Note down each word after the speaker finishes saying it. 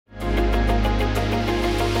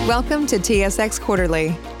Welcome to TSX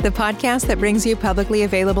Quarterly, the podcast that brings you publicly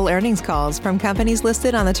available earnings calls from companies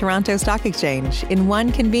listed on the Toronto Stock Exchange in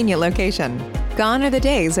one convenient location. Gone are the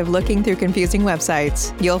days of looking through confusing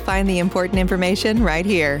websites. You'll find the important information right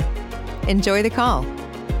here. Enjoy the call.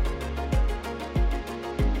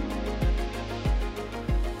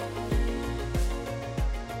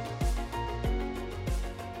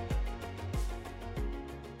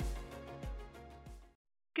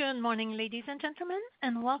 Good morning, ladies and gentlemen,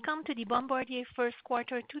 and welcome to the Bombardier First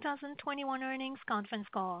Quarter 2021 Earnings Conference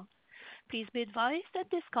Call. Please be advised that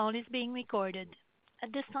this call is being recorded.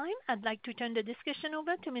 At this time, I'd like to turn the discussion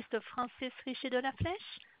over to Mr. Francis Richer de la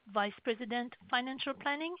Flèche, Vice President, Financial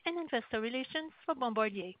Planning and Investor Relations for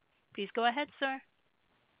Bombardier. Please go ahead, sir.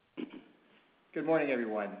 Good morning,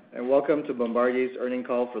 everyone, and welcome to Bombardier's earnings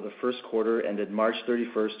call for the first quarter ended March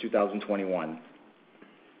 31st, 2021.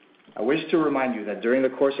 I wish to remind you that during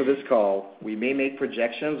the course of this call, we may make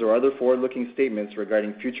projections or other forward-looking statements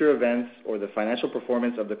regarding future events or the financial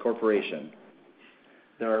performance of the corporation.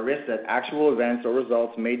 There are risks that actual events or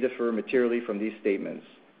results may differ materially from these statements.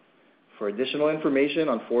 For additional information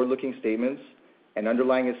on forward-looking statements and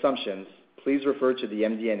underlying assumptions, please refer to the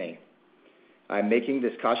MD&A. I am making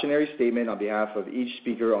this cautionary statement on behalf of each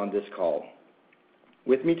speaker on this call.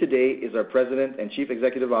 With me today is our President and Chief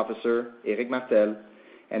Executive Officer, Éric Martel,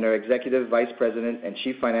 and our Executive Vice President and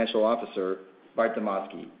Chief Financial Officer, Bart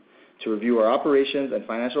Demosky, to review our operations and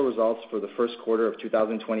financial results for the first quarter of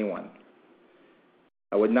 2021.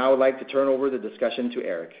 I would now like to turn over the discussion to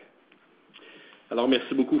Éric. Alors,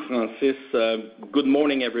 merci beaucoup, Francis. Good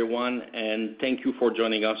morning, everyone, and thank you for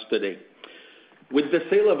joining us today. With the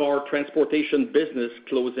sale of our transportation business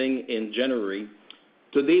closing in January,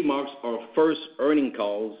 today marks our first earnings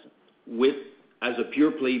calls as a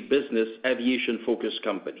pure-play business aviation-focused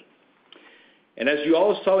company. And as you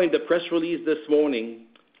all saw in the press release this morning,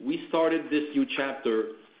 we started this new chapter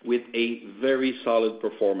with a very solid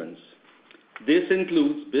performance. This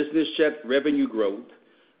includes business jet revenue growth,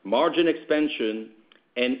 margin expansion,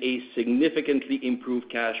 and a significantly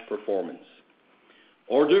improved cash performance.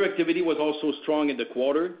 Order activity was also strong in the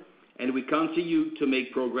quarter, and we continue to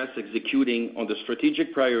make progress executing on the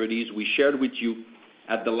strategic priorities we shared with you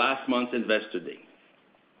at the last month's Investor Day.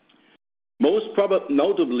 Most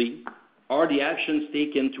notably are the actions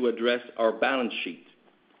taken to address our balance sheet,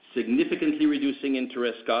 significantly reducing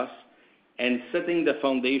interest costs and setting the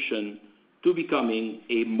foundation to becoming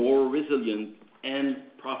a more resilient and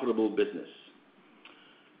profitable business.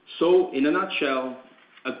 So, in a nutshell,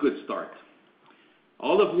 a good start.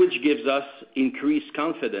 All of which gives us increased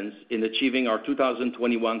confidence in achieving our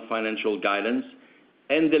 2021 financial guidance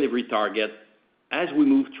and delivery target as we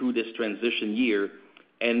move through this transition year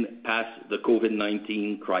and past the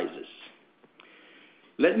COVID-19 crisis.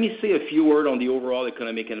 Let me say a few words on the overall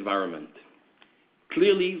economic environment.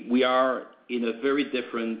 Clearly, we are in a very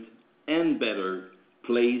different and better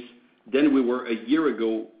place than we were a year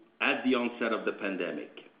ago at the onset of the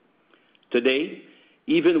pandemic. Today,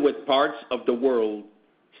 even with parts of the world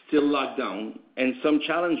still locked down and some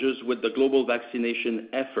challenges with the global vaccination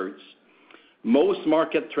efforts, most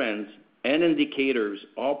market trends and indicators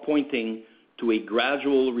are pointing to a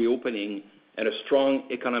gradual reopening and a strong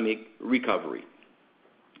economic recovery.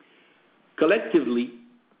 Collectively,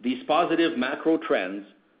 these positive macro trends,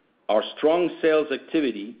 our strong sales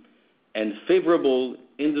activity, and favorable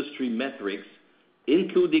industry metrics,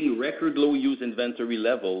 including record low used inventory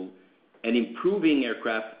level and improving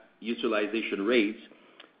aircraft utilization rates,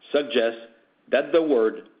 suggest that the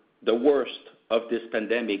worst of this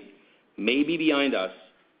pandemic may be behind us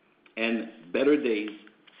and better days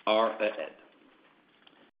are ahead.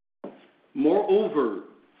 Moreover,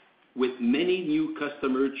 with many new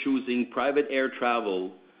customers choosing private air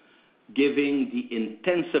travel, giving the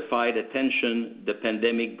intensified attention the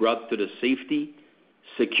pandemic brought to the safety,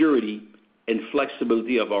 security, and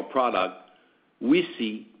flexibility of our product, we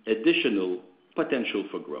see additional potential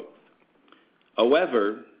for growth.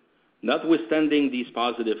 However, notwithstanding these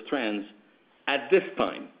positive trends, at this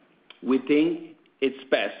time, we think it's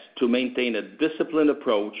best to maintain a disciplined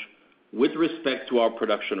approach with respect to our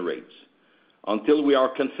production rates until we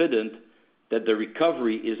are confident that the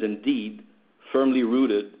recovery is indeed firmly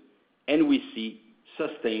rooted and we see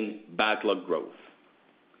sustained backlog growth.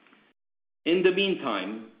 In the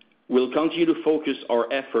meantime, we'll continue to focus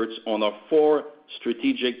our efforts on our 4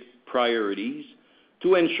 strategic priorities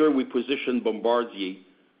to ensure we position Bombardier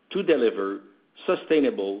to deliver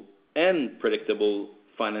sustainable and predictable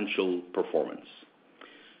financial performance.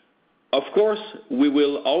 Of course, we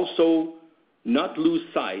will also not lose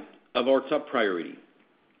sight of our top priority,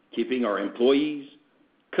 keeping our employees,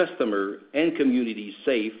 customer, and communities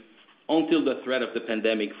safe until the threat of the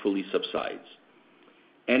pandemic fully subsides.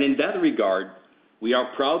 And in that regard, we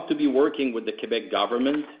are proud to be working with the Quebec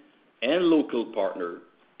government and local partner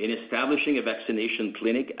in establishing a vaccination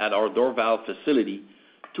clinic at our Dorval facility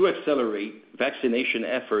to accelerate vaccination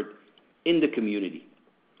effort in the community.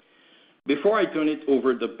 Before I turn it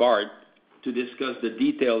over to Bart to discuss the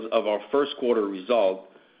details of our first quarter result,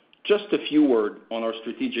 just a few words on our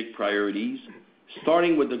strategic priorities,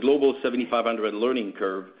 starting with the Global 7500 learning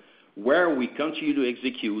curve, where we continue to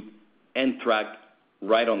execute and track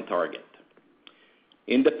right on target.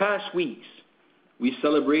 In the past weeks, we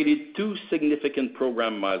celebrated two significant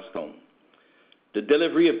program milestones: the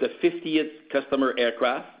delivery of the 50th customer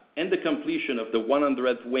aircraft and the completion of the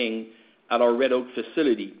 100th wing at our Red Oak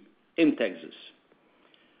facility in Texas.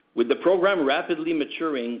 With the program rapidly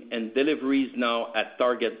maturing and deliveries now at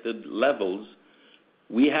targeted levels,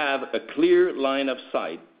 we have a clear line of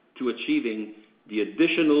sight to achieving the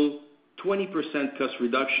additional 20% cost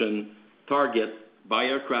reduction target by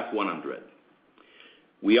Aircraft 100.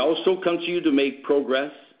 We also continue to make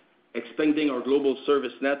progress expanding our global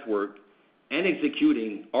service network and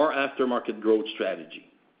executing our aftermarket growth strategy.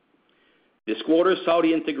 This quarter saw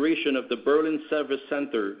the integration of the Berlin Service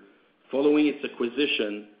Center following its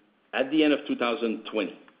acquisition at the end of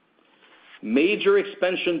 2020. Major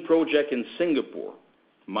expansion projects in Singapore,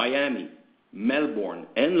 Miami, Melbourne,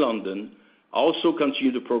 and London also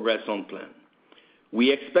continue to progress on plan.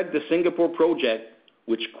 We expect the Singapore project,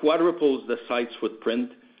 which quadruples the site's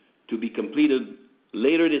footprint, to be completed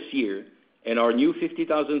later this year, and our new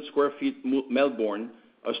 50,000 square feet Melbourne,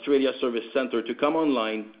 Australia Service Center to come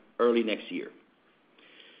online early next year.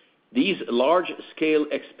 These large-scale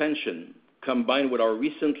expansions, combined with our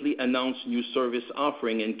recently announced new service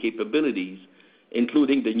offering and capabilities,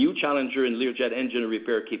 including the new Challenger and Learjet engine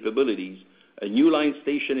repair capabilities, a new line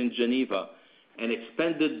station in Geneva, and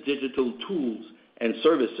expanded digital tools and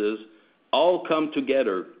services, all come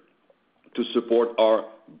together to support our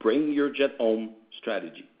Bring Your Jet Home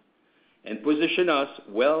strategy and position us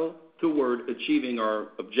well toward achieving our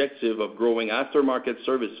objective of growing aftermarket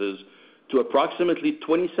services to approximately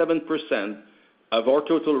 27% of our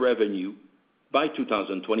total revenue by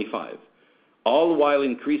 2025, all while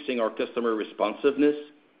increasing our customer responsiveness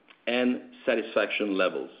and satisfaction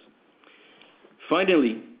levels.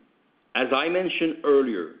 Finally, as I mentioned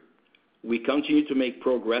earlier, we continue to make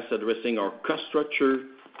progress addressing our cost structure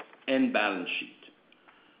and balance sheet.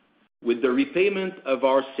 With the repayment of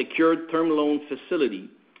our secured term loan facility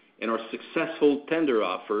and our successful tender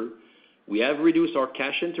offer, we have reduced our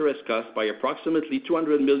cash interest costs by approximately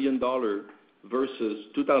 $200 million versus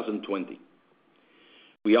 2020.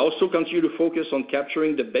 We also continue to focus on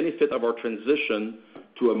capturing the benefit of our transition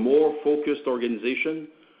to a more focused organization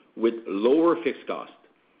with lower fixed costs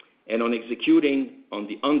and on executing on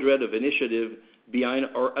the 100 of initiative behind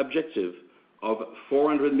our objective of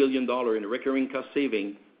 $400 million in recurring cost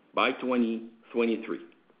saving by 2023.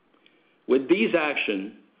 With these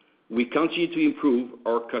actions, we continue to improve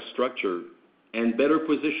our cost structure and better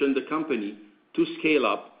position the company to scale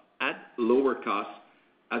up at a lower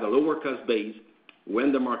cost base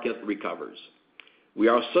when the market recovers. We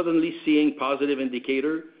are suddenly seeing positive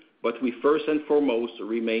indicators, but we first and foremost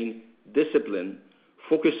remain disciplined,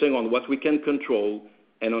 focusing on what we can control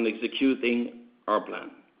and on executing our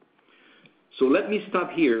plan. So let me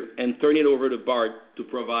stop here and turn it over to Bart to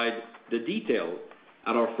provide the detail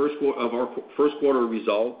of our first quarter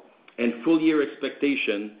result and full year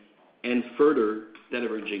expectation and further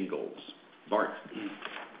deleveraging goals. Bart.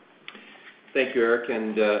 Thank you, Eric,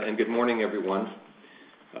 and good morning, everyone.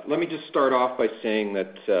 Let me just start off by saying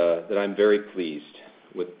that I'm very pleased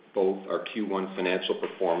with both our Q1 financial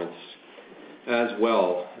performance as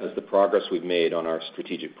well as the progress we've made on our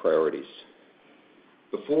strategic priorities.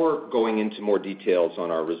 Before going into more details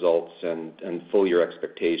on our results and full year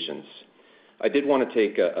expectations, I did want to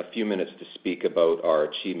take a few minutes to speak about our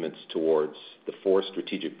achievements towards the 4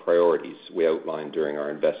 strategic priorities we outlined during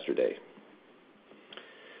our Investor Day.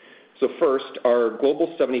 So first, our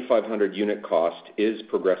Global 7500 unit cost is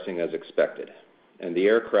progressing as expected, and the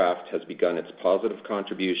aircraft has begun its positive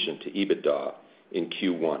contribution to EBITDA in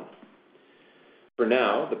Q1. For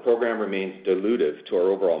now, the program remains dilutive to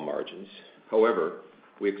our overall margins. However,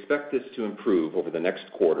 we expect this to improve over the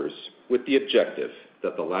next quarters with the objective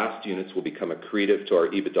that the last units will become accretive to our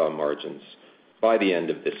EBITDA margins by the end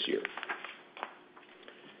of this year.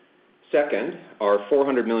 Second, our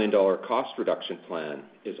 $400 million cost reduction plan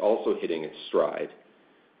is also hitting its stride,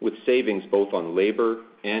 with savings both on labor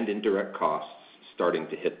and indirect costs starting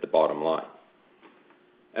to hit the bottom line.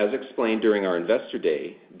 As explained during our Investor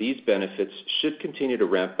Day, these benefits should continue to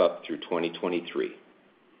ramp up through 2023.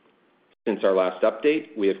 Since our last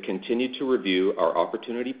update, we have continued to review our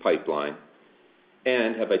opportunity pipeline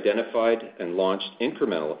and have identified and launched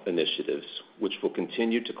incremental initiatives which will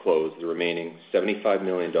continue to close the remaining $75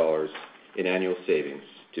 million in annual savings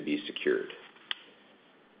to be secured.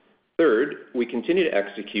 Third, we continue to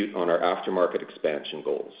execute on our aftermarket expansion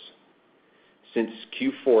goals. Since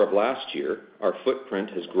Q4 of last year, our footprint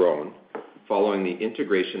has grown following the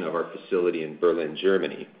integration of our facility in Berlin,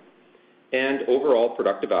 Germany, and overall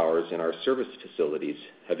productive hours in our service facilities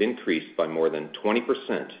have increased by more than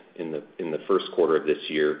 20% in the first quarter of this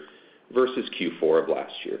year versus Q4 of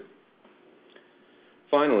last year.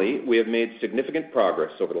 Finally, we have made significant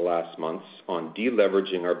progress over the last months on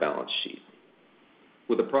deleveraging our balance sheet.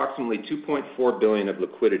 With approximately $2.4 billion of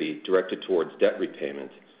liquidity directed towards debt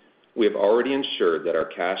repayment, we have already ensured that our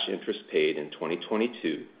cash interest paid in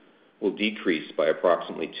 2022 will decrease by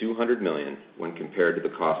approximately $200 million when compared to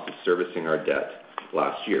the cost of servicing our debt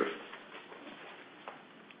last year.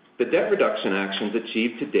 The debt reduction actions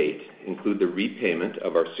achieved to date include the repayment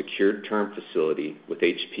of our secured term facility with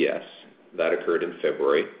HPS that occurred in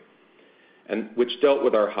February, and which dealt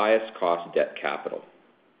with our highest cost debt capital,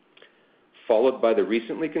 followed by the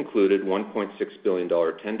recently concluded $1.6 billion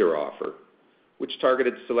tender offer, which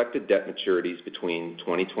targeted selected debt maturities between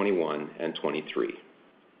 2021 and 23.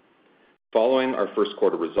 Following our first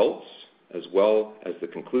quarter results, as well as the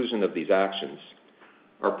conclusion of these actions,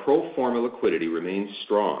 our pro forma liquidity remains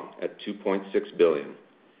strong at $2.6 billion,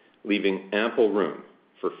 leaving ample room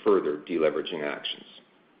for further deleveraging actions.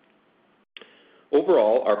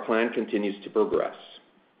 Overall, our plan continues to progress.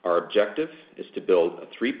 Our objective is to build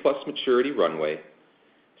a 3+ maturity runway,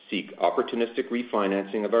 seek opportunistic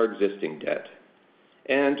refinancing of our existing debt,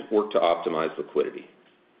 and work to optimize liquidity.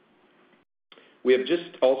 We have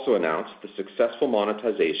just also announced the successful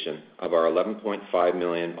monetization of our 11.5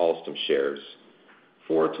 million Alstom shares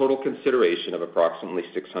for a total consideration of approximately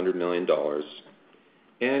 $600 million,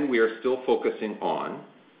 and we are still focusing on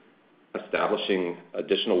establishing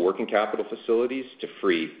additional working capital facilities to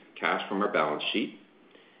free cash from our balance sheet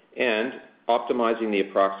and optimizing the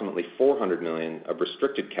approximately $400 million of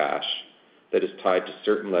restricted cash that is tied to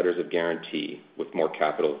certain letters of guarantee with more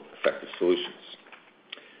capital-effective solutions.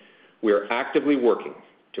 We are actively working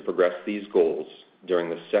to progress these goals during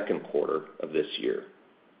the second quarter of this year.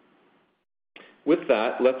 With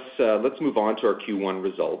that, let's move on to our Q1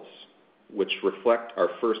 results, which reflect our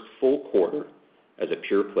first full quarter as a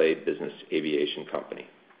pure-play business aviation company.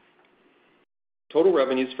 Total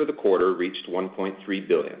revenues for the quarter reached $1.3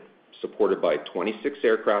 billion, supported by 26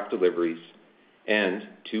 aircraft deliveries and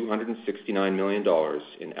 $269 million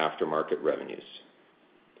in aftermarket revenues.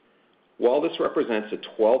 While this represents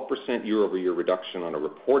a 12% year-over-year reduction on a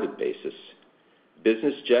reported basis,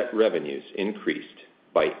 business jet revenues increased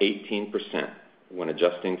by 18% when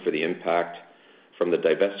adjusting for the impact from the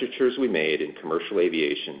divestitures we made in commercial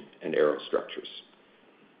aviation and aerostructures.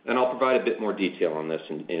 And I'll provide a bit more detail on this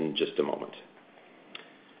in just a moment.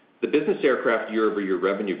 The business aircraft year-over-year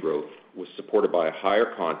revenue growth was supported by a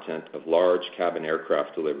higher content of large cabin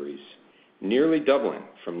aircraft deliveries, nearly doubling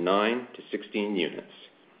from 9 to 16 units,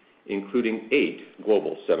 including 8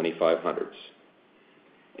 Global 7500s.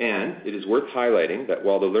 And it is worth highlighting that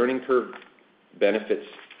while the learning curve benefits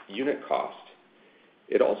unit cost,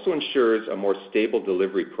 it also ensures a more stable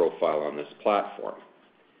delivery profile on this platform.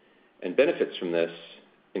 And benefits from this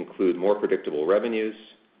include more predictable revenues,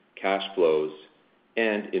 cash flows,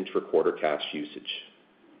 and intra-quarter cash usage.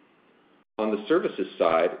 On the services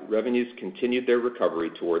side, revenues continued their recovery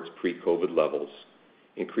towards pre-COVID levels,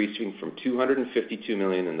 increasing from $252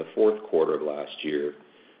 million in the fourth quarter of last year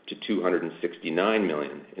to $269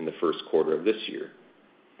 million in the first quarter of this year.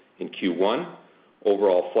 In Q1,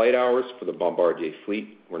 overall flight hours for the Bombardier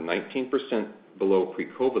fleet were 19% below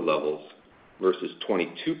pre-COVID levels versus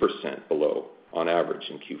 22% below on average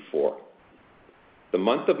in Q4. The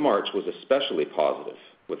month of March was especially positive,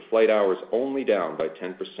 with flight hours only down by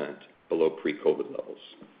 10% below pre-COVID levels.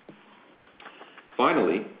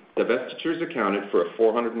 Finally, divestitures accounted for a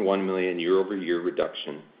 $401 million year-over-year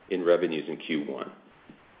reduction in revenues in Q1.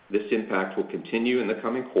 This impact will continue in the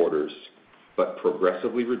coming quarters, but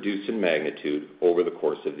progressively reduce in magnitude over the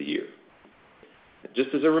course of the year.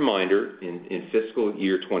 Just as a reminder, in fiscal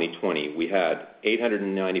year 2020, we had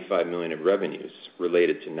 $895 million of revenues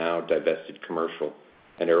related to now divested commercial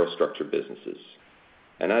and aerostructure businesses.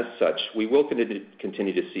 And as such, we will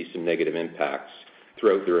continue to see some negative impacts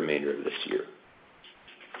throughout the remainder of this year.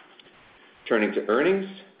 Turning to earnings,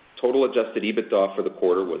 total adjusted EBITDA for the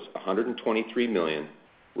quarter was $123 million,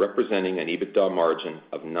 representing an EBITDA margin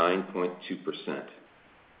of 9.2%.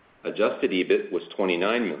 Adjusted EBIT was $29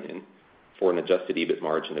 million for an adjusted EBIT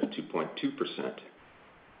margin of 2.2%.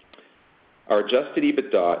 Our adjusted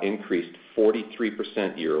EBITDA increased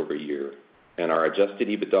 43% year-over-year, and our adjusted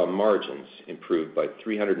EBITDA margins improved by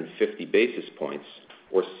 350 basis points,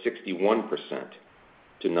 or 61%,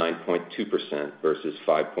 to 9.2% versus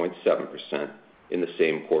 5.7% in the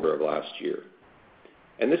same quarter of last year.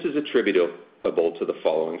 And this is attributable to the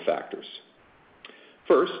following factors.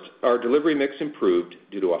 First, our delivery mix improved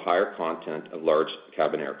due to a higher content of large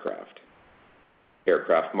cabin aircraft.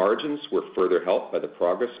 Aircraft margins were further helped by the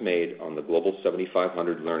progress made on the Global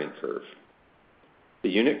 7500 learning curve. The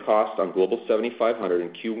unit cost on Global 7500 in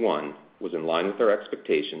Q1 was in line with our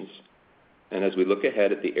expectations, and as we look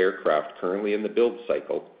ahead at the aircraft currently in the build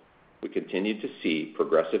cycle, we continue to see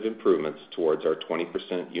progressive improvements towards our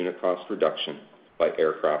 20% unit cost reduction by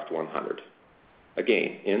Aircraft 100.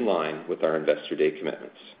 Again, in line with our Investor Day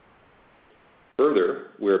commitments. Further,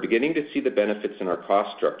 we are beginning to see the benefits in our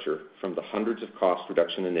cost structure from the hundreds of cost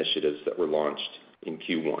reduction initiatives that were launched in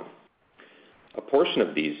Q1. A portion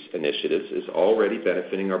of these initiatives is already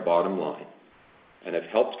benefiting our bottom line and have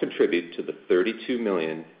helped contribute to the $32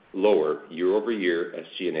 million lower year-over-year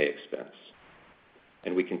SG&A expense.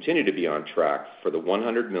 And we continue to be on track for the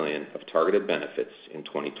 $100 million of targeted benefits in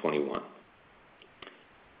 2021.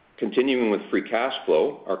 Continuing with free cash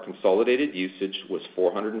flow, our consolidated usage was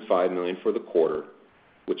 $405 million for the quarter,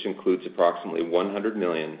 which includes approximately $100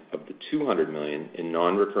 million of the $200 million in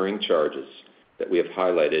non-recurring charges that we have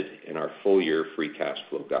highlighted in our full-year free cash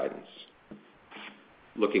flow guidance.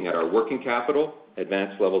 Looking at our working capital,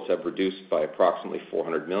 advance levels have reduced by approximately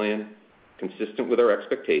 $400 million, consistent with our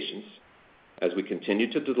expectations, as we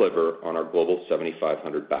continue to deliver on our Global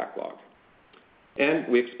 7500 backlog. And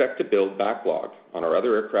we expect to build backlog on our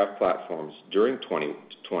other aircraft platforms during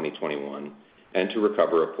 2021 and to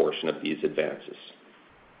recover a portion of these advances.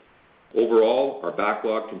 Overall, our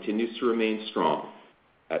backlog continues to remain strong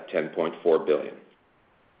at $10.4 billion.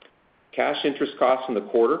 Cash interest costs in the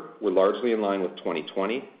quarter were largely in line with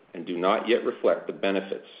 2020 and do not yet reflect the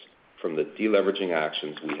benefits from the deleveraging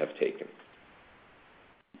actions we have taken.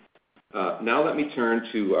 Now let me turn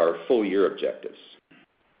to our full-year objectives.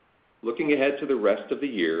 Looking ahead to the rest of the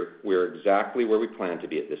year, we are exactly where we plan to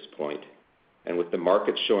be at this point, and with the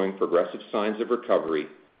market showing progressive signs of recovery,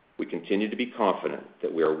 we continue to be confident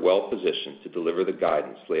that we are well positioned to deliver the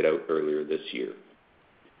guidance laid out earlier this year.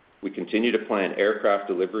 We continue to plan aircraft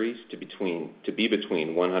deliveries to be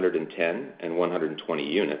between 110 and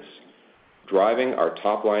 120 units, driving our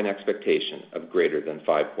top-line expectation of greater than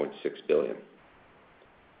 $5.6 billion.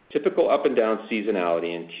 Typical up and down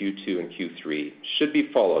seasonality in Q2 and Q3 should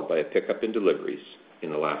be followed by a pickup in deliveries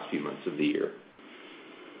in the last few months of the year.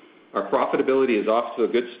 Our profitability is off to a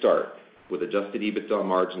good start with adjusted EBITDA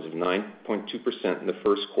margins of 9.2% in the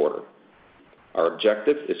first quarter. Our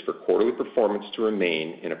objective is for quarterly performance to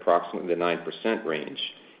remain in approximately the 9% range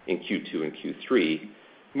in Q2 and Q3,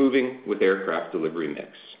 moving with aircraft delivery mix.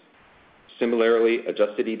 Similarly,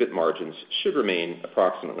 adjusted EBIT margins should remain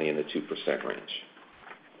approximately in the 2% range.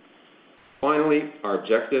 Finally, our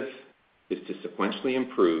objective is to sequentially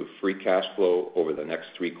improve free cash flow over the next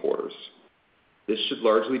 3 quarters. This should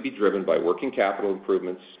largely be driven by working capital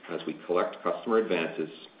improvements as we collect customer advances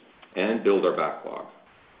and build our backlog,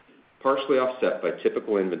 partially offset by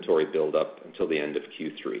typical inventory buildup until the end of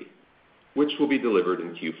Q3, which will be delivered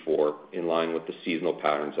in Q4 in line with the seasonal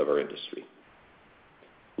patterns of our industry.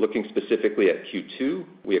 Looking specifically at Q2,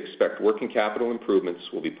 we expect working capital improvements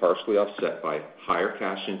will be partially offset by higher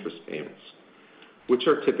cash interest payments, which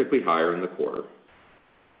are typically higher in the quarter.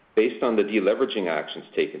 Based on the deleveraging actions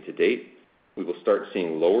taken to date, we will start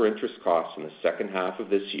seeing lower interest costs in the second half of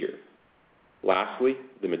this year. Lastly,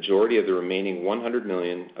 the majority of the remaining $100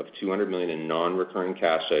 million of $200 million in non-recurring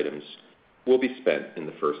cash items will be spent in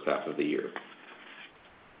the first half of the year.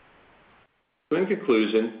 So in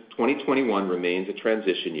conclusion, 2021 remains a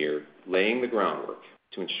transition year, laying the groundwork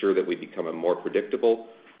to ensure that we become a more predictable,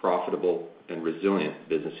 profitable, and resilient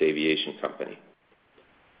business aviation company.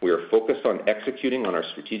 We are focused on executing on our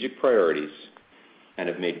strategic priorities and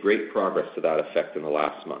have made great progress to that effect in the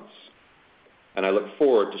last months. And I look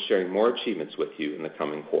forward to sharing more achievements with you in the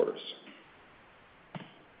coming quarters.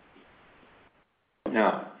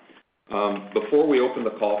 Now, before we open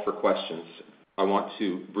the call for questions, I want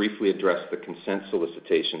to briefly address the consent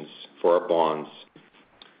solicitations for our bonds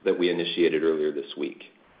that we initiated earlier this week.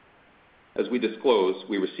 As we disclosed,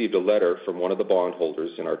 we received a letter from one of the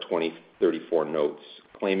bondholders in our 2034 notes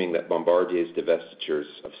claiming that Bombardier's divestitures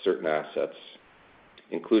of certain assets,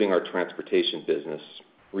 including our transportation business,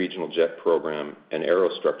 regional jet program, and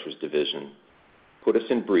Aerostructures division put us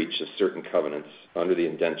in breach of certain covenants under the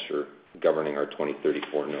indenture governing our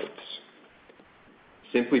 2034 notes.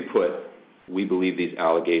 Simply put, we believe these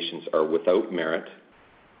allegations are without merit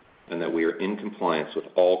and that we are in compliance with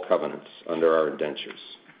all covenants under our indentures.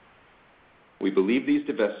 We believe these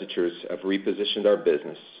divestitures have repositioned our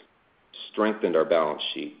business, strengthened our balance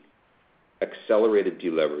sheet, accelerated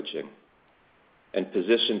deleveraging, and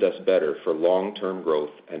positioned us better for long-term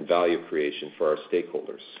growth and value creation for our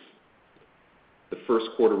stakeholders. The first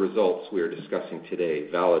quarter results we are discussing today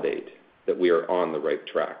validate that we are on the right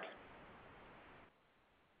track.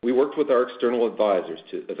 We worked with our external advisors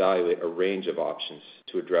to evaluate a range of options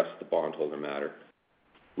to address the bondholder matter.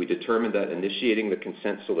 We determined that initiating the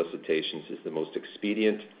consent solicitations is the most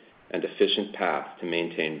expedient and efficient path to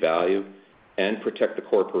maintain value and protect the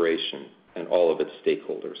corporation and all of its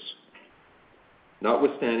stakeholders.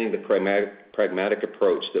 Notwithstanding the pragmatic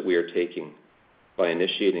approach that we are taking by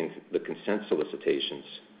initiating the consent solicitations,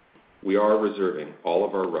 we are reserving all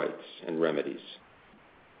of our rights and remedies.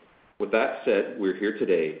 With that said, we're here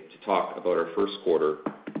today to talk about our first quarter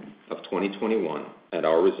of 2021 and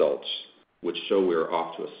our results, which show we are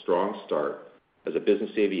off to a strong start as a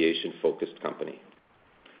business aviation-focused company.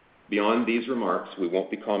 Beyond these remarks, we won't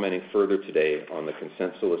be commenting further today on the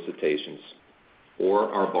consent solicitations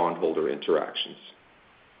or our bondholder interactions.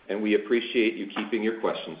 And we appreciate you keeping your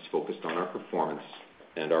questions focused on our performance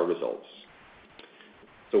and our results.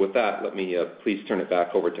 So with that, let me please turn it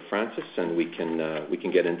back over to Francis, and we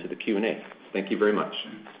can get into the Q&A. Thank you very much.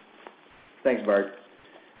 Thanks, Bart.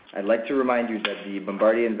 I'd like to remind you that the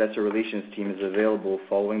Bombardier Investor Relations team is available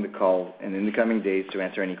following the call and in the coming days to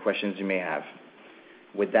answer any questions you may have.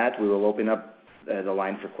 With that, we will open up the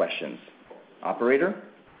line for questions. Operator?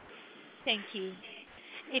 Thank you.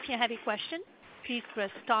 If you have a question, please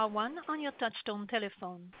press star one on your touch-tone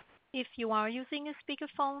telephone. If you are using a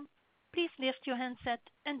speakerphone, please lift your handset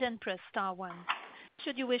and then press star one.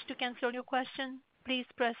 Should you wish to cancel your question, please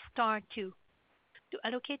press star two. To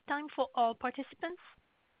allocate time for all participants,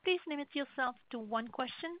 please limit yourself to one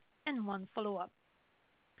question and one follow-up.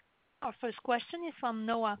 Our first question is from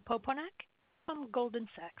Noah Poponak from Goldman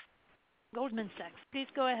Sachs. Please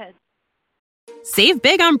go ahead. Save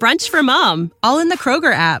big on brunch for mom, all in the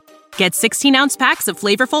Kroger app. Get 16-ounce packs of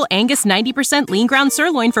flavorful Angus 90% lean ground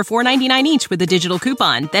sirloin for $4.99 each with a digital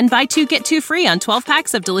coupon. Then buy 2, get 2 free on 12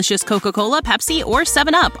 packs of delicious Coca-Cola, Pepsi, or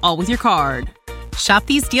 7-Up, all with your card. Shop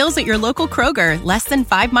these deals at your local Kroger, less than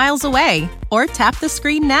 5 miles away. Or tap the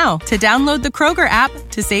screen now to download the Kroger app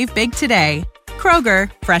to save big today.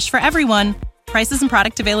 Kroger, fresh for everyone. Prices and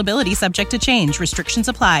product availability subject to change. Restrictions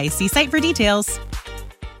apply. See site for details.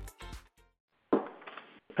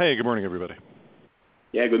 Hey, good morning, everybody.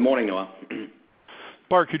 Yeah, good morning, Noah.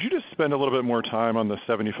 Bart, could you just spend a little bit more time on the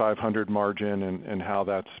 7,500 margin and how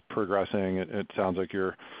that's progressing? It sounds like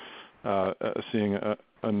you're seeing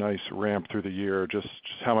a nice ramp through the year. Just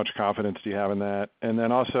how much confidence do you have in that? And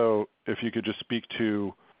then also, if you could just speak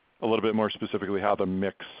to a little bit more specifically how the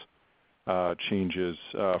mix changes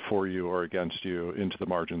for you or against you into the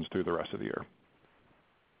margins through the rest of the year.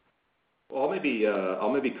 Well, I'll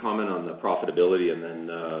maybe comment on the profitability, and then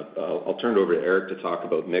I'll turn it over to Eric to talk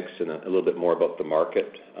about mix and a little bit more about the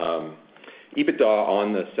market. EBITDA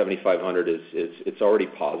on the 7,500 it's already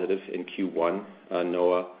positive in Q1,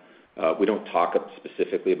 Noah. We don't talk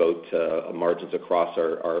specifically about margins across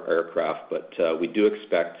our aircraft, but we do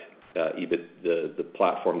expect the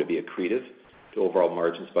platform to be accretive to overall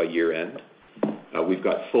margins by year end. We've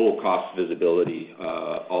got full cost visibility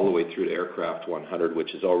all the way through to Aircraft 100,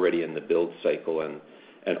 which is already in the build cycle,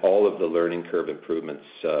 and all of the learning curve improvements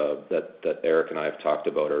that Eric and I have talked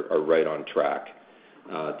about are right on track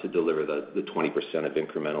to deliver the 20% of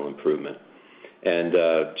incremental improvement. And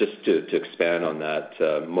just to expand on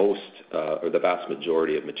that, most or the vast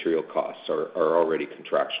majority of material costs are already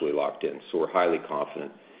contractually locked in, so we're highly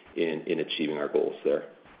confident in achieving our goals there.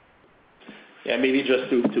 Yeah, maybe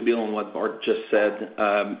just to build on what Bart just said,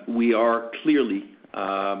 we are clearly,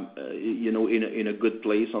 in a good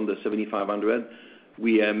place on the 7,500.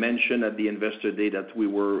 We mentioned at the Investor Day that we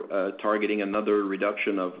were targeting another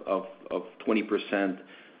reduction of 20%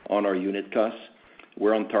 on our unit costs.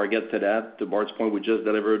 We're on target to that. To Bart's point, we just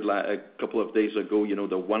delivered a couple of days ago,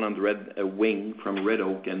 the 100 wing from Red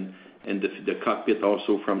Oak and the cockpit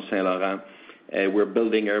also from Saint Laurent. We're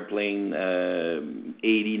building airplane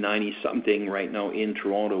 80, 90 something right now in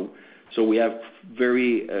Toronto. So we have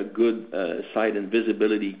very good sight and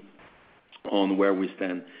visibility on where we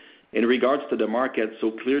stand. In regards to the market,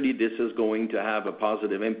 so clearly this is going to have a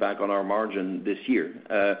positive impact on our margin this year.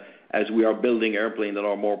 as we are building airplanes that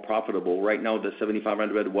are more profitable. Right now, the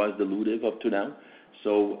 7500 was dilutive up to now.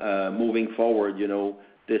 So moving forward,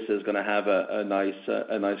 this is going to have a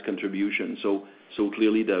nice contribution. So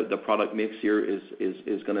clearly the product mix here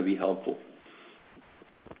is going to be helpful.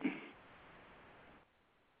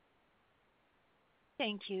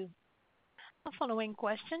 Thank you. The following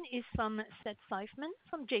question is from Seth Seifman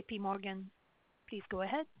from J.P. Morgan. Please go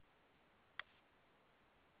ahead.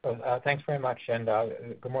 Thanks very much, and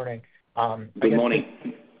good morning. Good morning.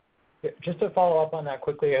 Just to follow up on that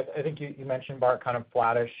quickly, I think you mentioned, Bart, kind of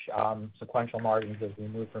flattish sequential margins as we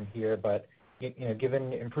move from here. But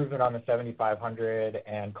given improvement on the 7500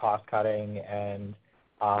 and cost cutting, and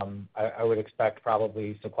I would expect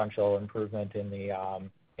probably sequential improvement in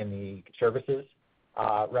the services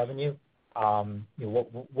revenue.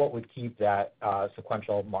 What would keep that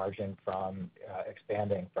sequential margin from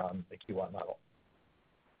expanding from the Q1 level?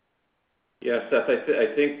 Yeah, Seth,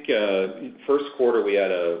 I think first quarter we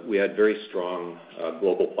had very strong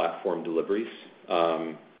global platform deliveries,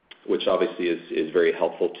 which obviously is very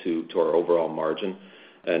helpful to our overall margin,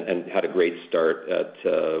 and had a great start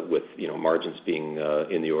with margins being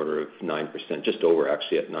in the order of 9%, just over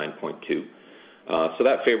actually at 9.2%. So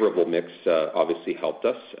that favorable mix obviously helped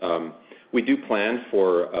us. We do plan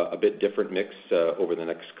for a bit different mix over the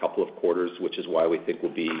next couple of quarters, which is why we think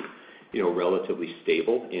we'll be relatively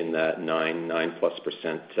stable in that 9+%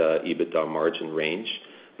 EBITDA margin range.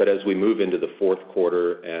 But as we move into the fourth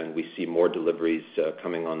quarter and we see more deliveries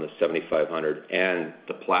coming on the 7500 and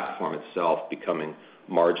the platform itself becoming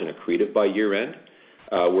margin accretive by year end,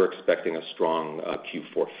 we're expecting a strong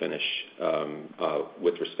Q4 finish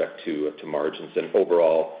with respect to margins. And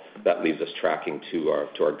overall, that leaves us tracking to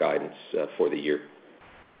our guidance for the year.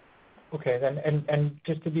 Okay, then, and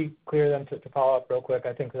just to be clear then, to follow up real quick,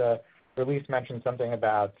 I think the release mentioned something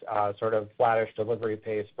about sort of flattish delivery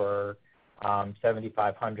pace for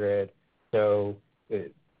 7500. So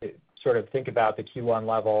sort of think about the Q1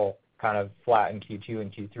 level kind of flat in Q2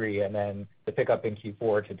 and Q3, and then the pickup in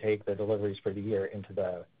Q4 to take the deliveries for the year into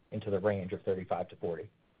the range of 35 to 40.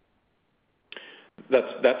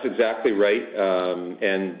 That's exactly right,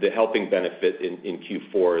 and the helping benefit in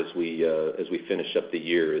Q4 as we finish up the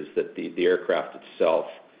year is that the aircraft itself,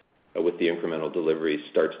 with the incremental deliveries,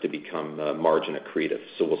 starts to become margin accretive.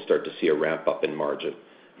 So we'll start to see a ramp up in margin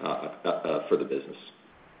for the business.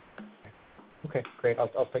 Okay, great.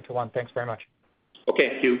 I'll stick to one. Thanks very much. Okay,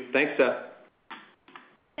 thank you. Thanks, Seth.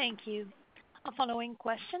 Thank you. Our following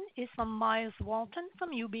question is from Myles Walton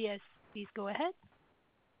from UBS. Please go ahead.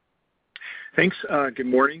 Thanks. Good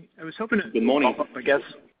morning. I was hoping to Good morning. follow up, I guess,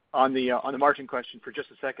 on the margin question for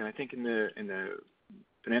just a second. I think in the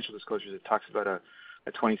financial disclosures it talks about a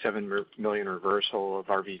 $27 million reversal of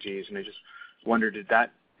RVGs, and I just wondered, did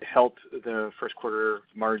that help the first quarter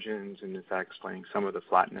margins, and is that explaining some of the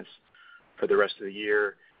flatness for the rest of the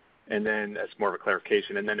year? And then that's more of a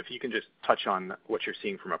clarification. And then if you can just touch on what you're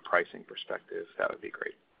seeing from a pricing perspective, that would be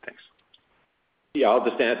great. Thanks. Yeah, I'll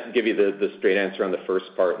just give you the straight answer on the first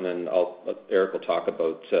part, and then Eric will talk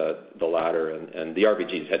about the latter. And the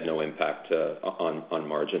RVGs had no impact on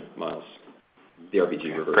margin, Miles. The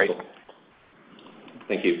RVG reversal. Great.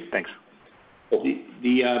 Thank you. Thanks.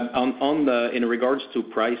 In regards to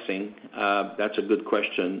pricing, that's a good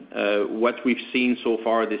question. What we've seen so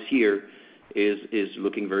far this year is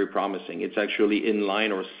looking very promising. It's actually in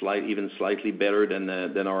line or even slightly better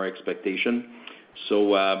than our expectation.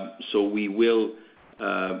 So we will,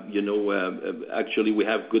 actually we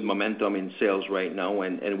have good momentum in sales right now,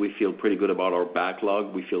 and we feel pretty good about our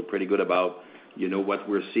backlog. We feel pretty good about what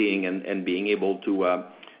we're seeing and being able to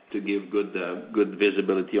give good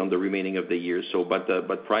visibility on the remaining of the year. So,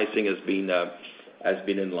 but pricing has been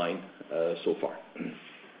in line so far.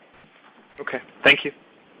 Okay, thank you.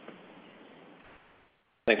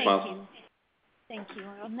 Thanks, Miles. Thank you.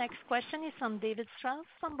 Our next question is from David Strauss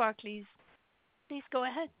from Barclays. Please go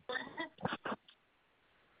ahead.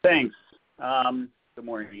 Thanks. Good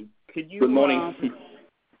morning. Good morning.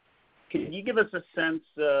 Can you give us a sense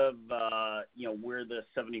of where the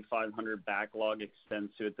 7500 backlog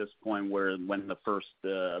extends to at this point, when the first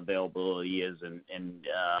availability is, and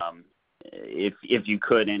if you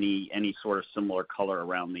could, any sort of similar color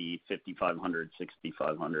around the 5500,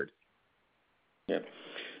 6500? Yeah.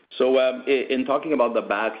 So in talking about the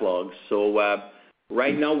backlog,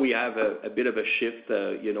 right now we have a bit of a shift,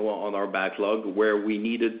 on our backlog, where we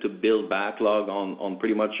needed to build backlog on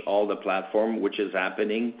pretty much all the platform, which is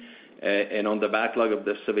happening. And on the backlog of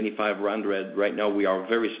the 7500, right now we are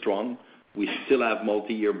very strong. We still have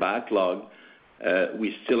multi-year backlog.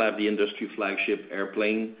 We still have the industry flagship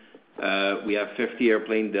airplane. We have 50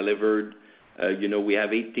 airplanes delivered. We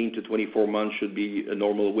have 18 to 24 months should be a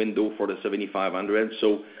normal window for the 7500.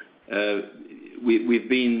 So we've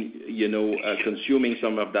been, consuming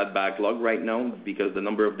some of that backlog right now because the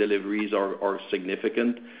number of deliveries are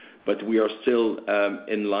significant, but we are still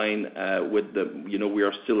in line with we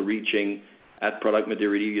are still reaching at product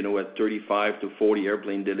maturity, at 35 to 40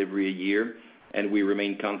 airplane delivery a year, and we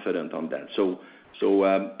remain confident on that. So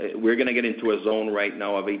we're going to get into a zone right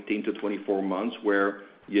now of 18 to 24 months where,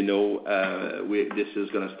 this is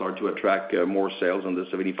going to start to attract more sales on the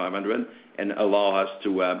 7500 and allow us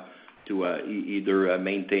to either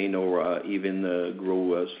maintain or even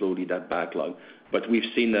grow slowly that backlog. But we've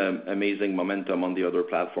seen amazing momentum on the other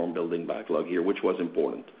platform building backlog here, which was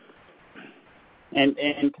important. And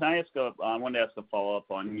can I ask I wanted to ask a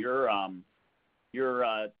follow-up on your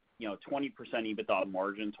 20% EBITDA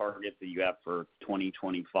margin target that you have for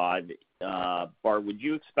 2025. Bart, would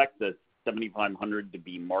you expect the 7500 to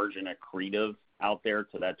be margin accretive out there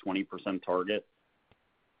to that 20% target?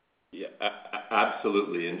 Yeah,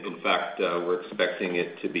 absolutely. In fact, we're expecting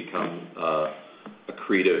it to become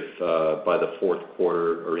accretive by the fourth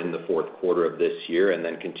quarter or in the fourth quarter of this year, and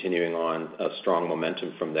then continuing on a strong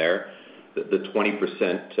momentum from there. The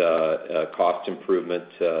 20% cost improvement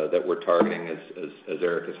that we're targeting, as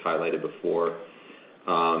Eric has highlighted before,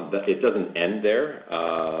 that it doesn't end there.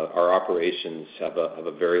 Our operations have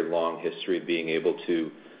a very long history of being able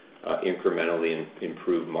to incrementally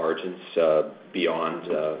improve margins beyond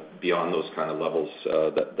those kind of levels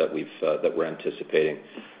that we're anticipating.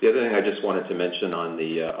 The other thing I just wanted to mention on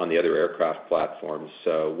the other aircraft platforms,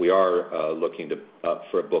 we are looking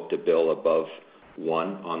for a book-to-bill above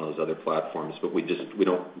 1 on those other platforms, but we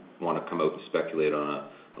don't want to come out and speculate on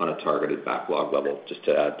a targeted backlog level, just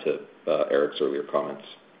to add to Eric's earlier comments.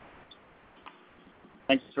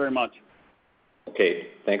 Thanks very much. Okay.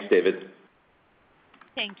 Thanks, David.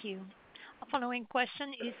 Thank you. Our following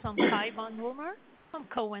question is from Cai von Rumohr from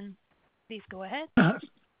Cowen. Please go ahead.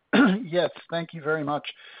 Yes, thank you very much.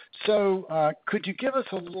 So could you give us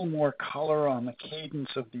a little more color on the cadence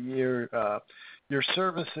of the year? Your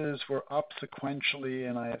services were up sequentially,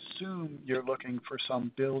 and I assume you're looking for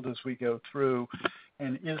some build as we go through.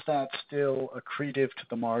 And is that still accretive to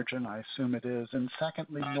the margin? I assume it is. And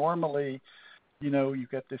secondly, normally, you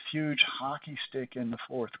get this huge hockey stick in the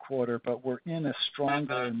fourth quarter, but we're in a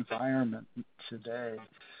stronger environment today.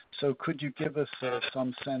 So could you give us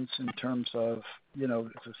some sense in terms of, is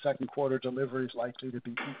the second quarter deliveries likely to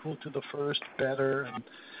be equal to the first, better, and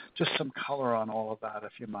just some color on all of that,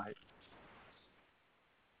 if you might.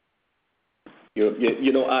 We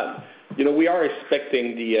are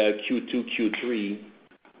expecting the Q2, Q3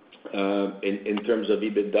 in terms of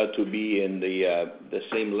EBITDA to be in the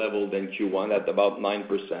same level than Q1 at about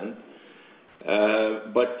 9%.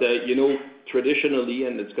 But traditionally,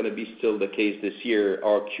 and it's going to be still the case this year,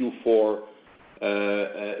 our Q4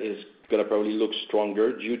 is going to probably look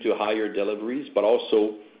stronger due to higher deliveries, but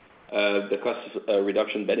also the cost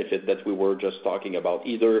reduction benefit that we were just talking about,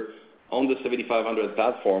 either on the 7500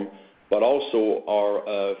 platform, but also our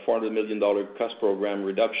 $400 million cost program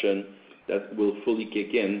reduction that will fully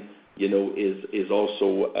kick in, is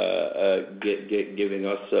also giving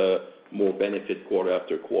us more benefit quarter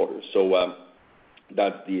after quarter. So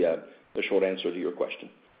that's the short answer to your question.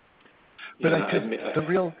 But I could, the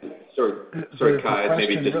real... Sorry, Kai,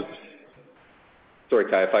 Sorry,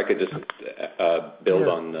 Kai, if I could just build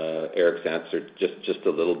on Eric's answer just a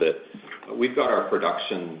little bit. We've got our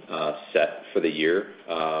production set for the year.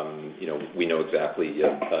 We know exactly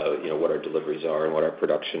what our deliveries are and what our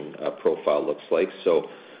production profile looks like. So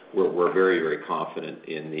we're very, very confident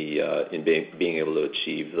in being able to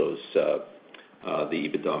achieve those the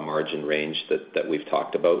EBITDA margin range that we've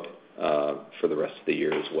talked about for the rest of the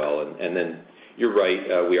year as well. And then you're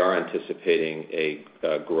right, we are anticipating a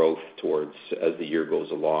growth towards, as the year goes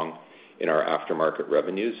along, in our aftermarket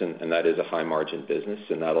revenues, and that is a high-margin business,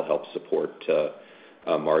 and that'll help support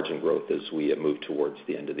margin growth as we move towards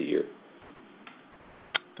the end of the year.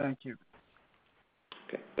 Thank you.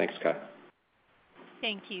 Okay. Thanks, Kai.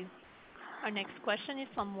 Thank you. Our next question is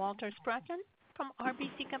from Walter Spracklin from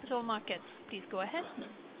RBC Capital Markets. Please go ahead.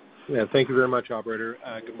 Yeah, thank you very much, operator.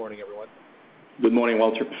 Good morning, everyone. Good morning,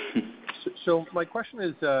 Walter. So my question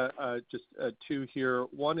is just two here.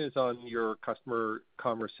 One is on your customer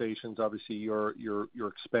conversations. Obviously, you're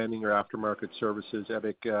expanding your aftermarket services,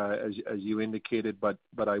 Éric, as you indicated, but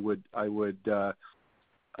I would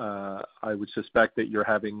suspect that you're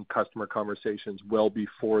having customer conversations well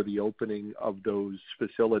before the opening of those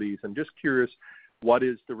facilities. I'm just curious, what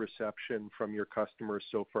is the reception from your customers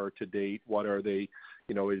so far to date? What are they?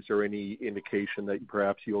 Is there any indication that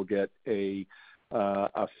perhaps you'll get a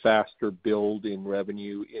a faster build in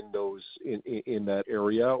revenue in that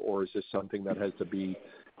area, or is this something that has to be,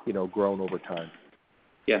 grown over time?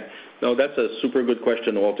 Yeah. No, that's a super good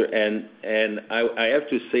question, Walter. And I have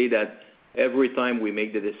to say that every time we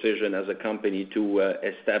make the decision as a company to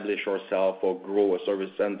establish ourselves or grow a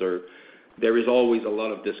service center, there is always a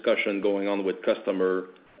lot of discussion going on with customer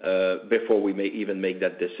before we may even make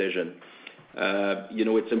that decision.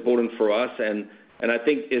 It's important for us, and I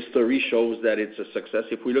think history shows that it's a success.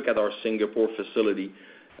 If we look at our Singapore facility,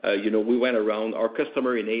 we went around. Our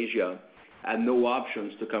customer in Asia had no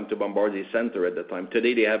options to come to Bombardier Center at the time.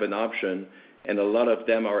 Today they have an option, and a lot of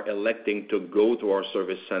them are electing to go to our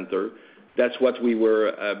service center. That's what we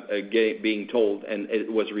were being told, and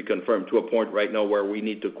it was reconfirmed to a point right now where we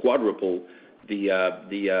need to quadruple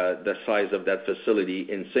the size of that facility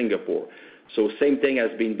in Singapore. So same thing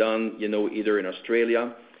has been done, either in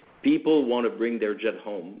Australia. People want to bring their jet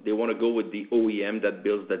home. They want to go with the OEM that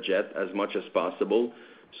builds the jet as much as possible.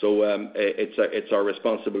 So it's our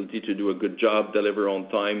responsibility to do a good job, deliver on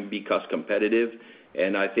time, be cost competitive,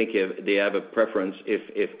 and I think if they have a preference,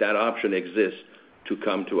 if that option exists, to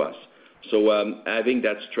come to us. So having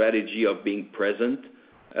that strategy of being present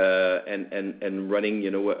and running,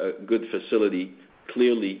 a good facility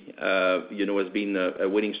clearly, has been a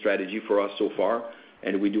winning strategy for us so far,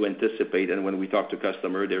 and we do anticipate. And when we talk to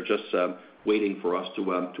customer, they're just waiting for us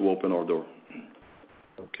to open our door.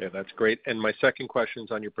 Okay, that's great. And my second question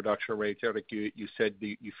is on your production rates. Eric, you said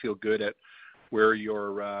that you feel good at where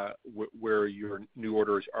your new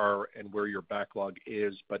orders are and where your backlog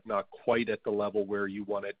is, but not quite at the level where you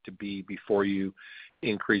want it to be before you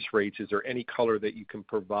increase rates. Is there any color that you can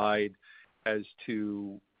provide as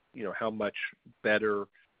to, how much better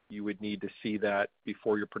you would need to see that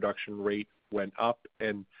before your production rate went up,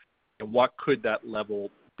 and what could that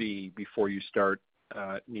level be before you start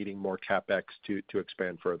needing more CapEx to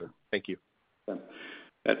expand further? Thank you.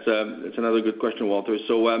 That's another good question, Walter.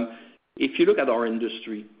 So if you look at our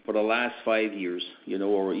industry for the last 5 years,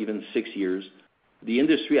 or even 6 years, the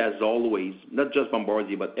industry has always, not just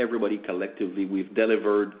Bombardier, but everybody collectively, we've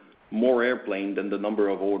delivered more airplane than the number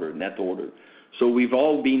of net order. So we've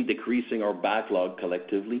all been decreasing our backlog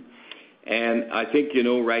collectively. And I think,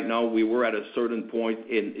 right now we were at a certain point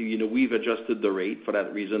we've adjusted the rate for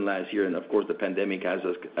that reason last year. And of course the pandemic has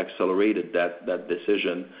accelerated that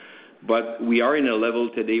decision. But we are in a level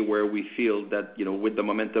today where we feel that, with the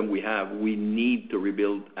momentum we have, we need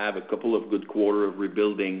to have a couple of good quarter of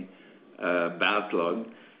rebuilding backlog.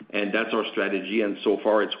 And that's our strategy. And so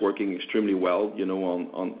far it's working extremely well,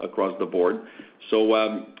 on across the board. So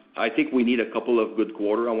I think we need a couple of good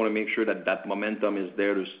quarter. I want to make sure that momentum is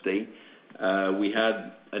there to stay. We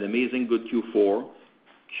had an amazing good Q4.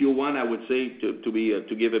 Q1, I would say,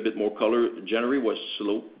 to give a bit more color, January was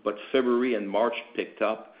slow, but February and March picked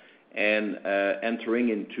up. And entering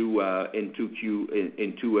into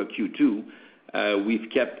Q2, we've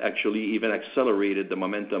kept actually even accelerated the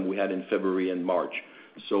momentum we had in February and March.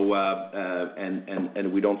 So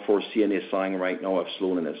and we don't foresee any sign right now of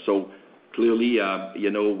slowness. So clearly,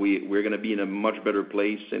 we're going to be in a much better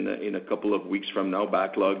place in a couple of weeks from now,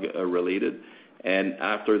 backlog related. And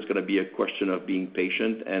after, it's going to be a question of being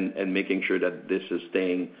patient and making sure that this is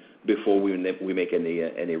staying before we make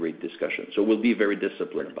any rate discussion. So we'll be very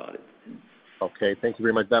disciplined about it. Okay, thank you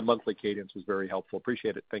very much. That monthly cadence was very helpful.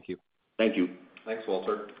 Appreciate it. Thank you. Thank you. Thanks,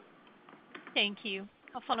 Walter. Thank you.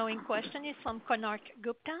 Our following question is from Konark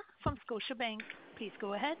Gupta from Scotiabank. Please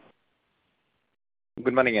go ahead.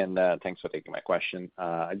 Good morning, and thanks for taking my question.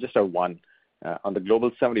 I just have one. On the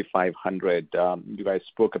Global 7500, you guys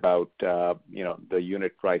spoke about, the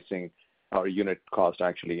unit pricing or unit cost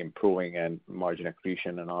actually improving and margin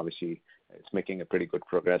accretion, and obviously it's making a pretty good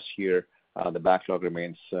progress here. The backlog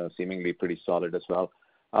remains seemingly pretty solid as well.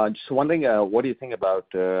 Just wondering, what do you think about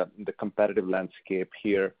the competitive landscape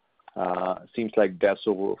here? Seems like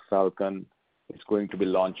Dassault Falcon is going to be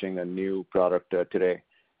launching a new product today.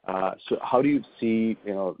 So how do you see,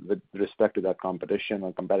 with respect to that competition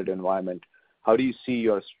or competitive environment, how do you see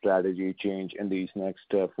your strategy change in these next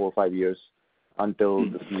 4 or 5 years until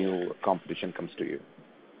this new competition comes to you?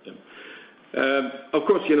 Of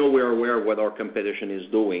course, we're aware of what our competition is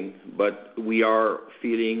doing, but we are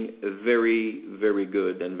feeling very, very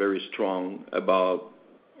good and very strong about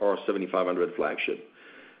our 7500 flagship.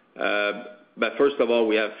 But first of all,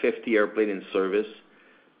 we have 50 airplane in service.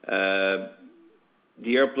 The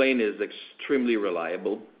airplane is extremely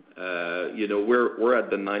reliable. We're at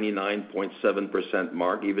the 99.7%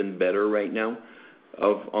 mark, even better right now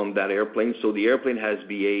on that airplane. So the airplane has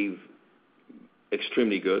behaved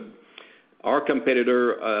extremely good. Our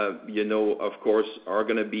competitor, you know, of course, are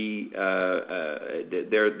gonna be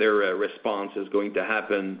their response is going to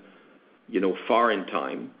happen, you know, far in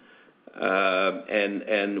time.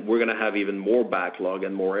 And we're gonna have even more backlog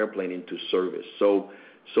and more airplane into service. So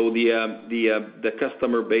the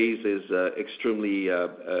customer base is extremely,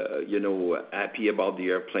 you know, happy about the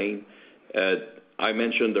airplane. I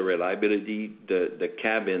mentioned the reliability. The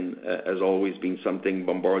cabin has always been something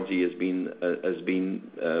Bombardier has been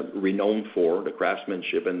renowned for, the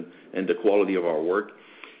craftsmanship and the quality of our work.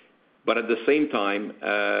 But at the same time,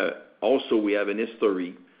 also we have an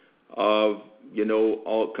history of, you know,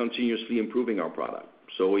 all continuously improving our product.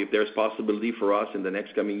 So if there's possibility for us in the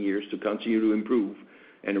next coming years to continue to improve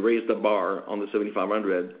and raise the bar on the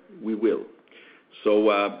 7500, we will.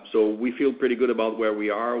 So we feel pretty good about where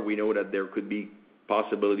we are. We know that there could be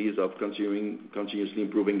possibilities of continuously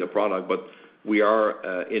improving the product, but we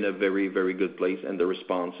are in a very, very good place, and the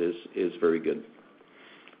response is very good.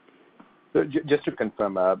 So just to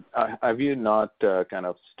confirm, have you not kind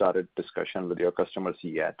of started discussion with your customers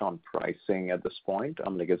yet on pricing at this point?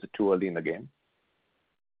 Like, is it too early in the game?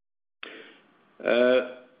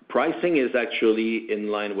 Pricing is actually in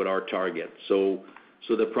line with our target. So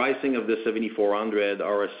the pricing of the 7400,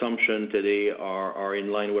 our assumption today are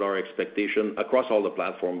in line with our expectation across all the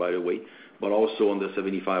platform, by the way, but also on the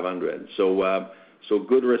 7500. So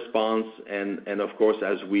good response, and of course,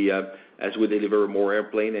 as we deliver more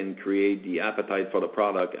airplane and create the appetite for the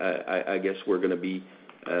product, I guess we're gonna be,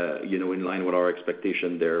 you know, in line with our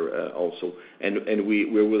expectation there, also. And we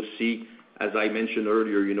will see, as I mentioned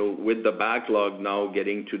earlier, you know, with the backlog now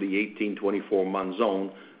getting to the 18-24 month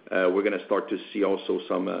zone, we're gonna start to see also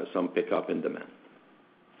some pickup in demand.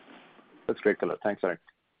 That's great color. Thanks, Éric.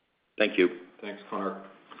 Thank you. Thanks, Konark.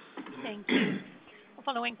 Thank you. The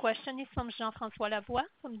following question is from Jean-François Lavoie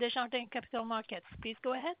from Desjardins Capital Markets. Please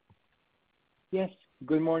go ahead. Yes,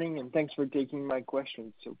 good morning, and thanks for taking my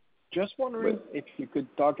question. So just wondering if you could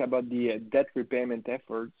talk about the debt repayment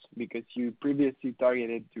efforts, because you previously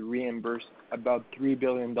targeted to reimburse about $3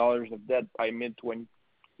 billion of debt by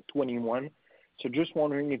mid-2021. So just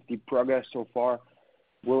wondering if the progress so far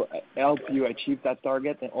will help you achieve that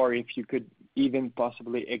target, or if you could even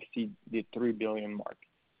possibly exceed the $3 billion mark.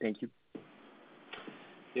 Thank you.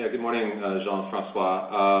 Yeah, good morning, Jean-François.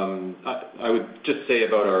 I would just say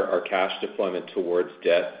about our cash deployment towards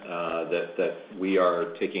debt, that we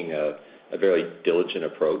are taking a very diligent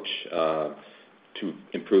approach to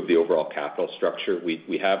improve the overall capital structure.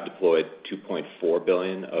 We have deployed $2.4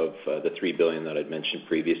 billion of the $3 billion that I'd mentioned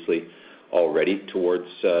previously already towards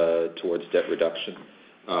debt reduction.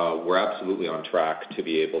 We're absolutely on track to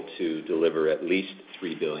be able to deliver at least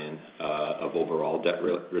 $3 billion of overall debt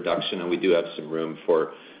reduction, and we do have some room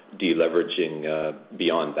for deleveraging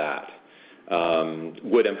beyond that.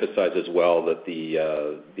 Would emphasize as well that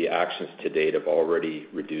the actions to date have already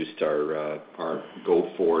reduced our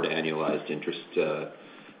go-forward annualized interest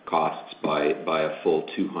costs by a full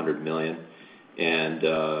 $200 million. And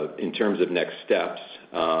in terms of next steps,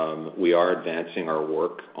 we are advancing our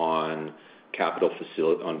work on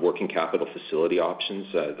working capital facility options.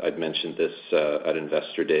 I'd mentioned this at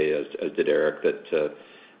Investor Day, as did Éric, that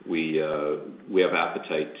we have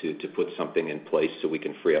appetite to put something in place so we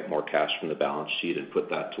can free up more cash from the balance sheet and put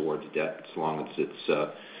that towards debt, so long as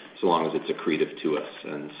it's accretive to us.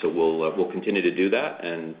 And so we'll continue to do that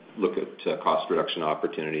and look at cost reduction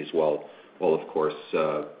opportunities while of course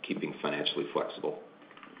keeping financially flexible.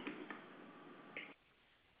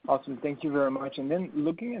 Awesome. Thank you very much. And then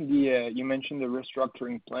looking at the, you mentioned the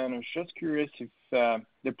restructuring plan. I was just curious if the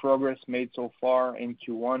progress made so far in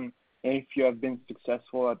Q1, and if you have been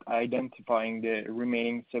successful at identifying the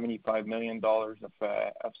remaining $75 million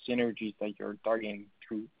of synergies that you're targeting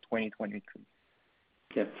through 2023.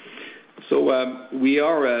 Yeah. So we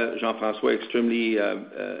are, Jean-François, extremely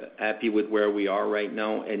happy with where we are right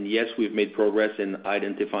now. And yes, we've made progress in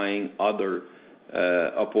identifying other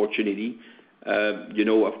opportunity. You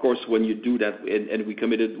know, of course, when you do that, and we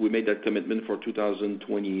made that commitment for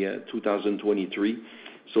 2023.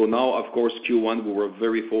 So now, of course, Q1, we were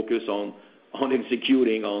very focused on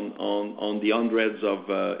executing on the hundreds of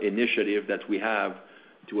initiative that we have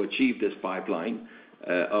to achieve this pipeline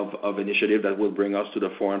of initiative that will bring us to the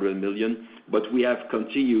 $400 million. But we have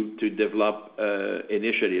continued to develop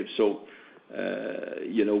initiatives. So,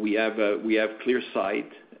 you know, we have clear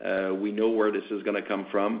sight. We know where this is gonna come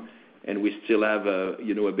from, and we still have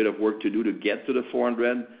you know, a bit of work to do to get to the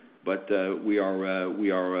 400, but we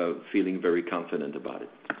are feeling very confident about it.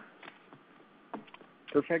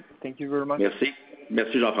 Perfect. Thank you very much. Merci.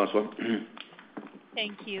 Merci, Jean-François.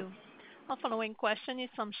 Thank you. Our following question is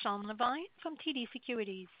from Sean Levine from TD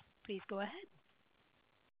Securities. Please go ahead.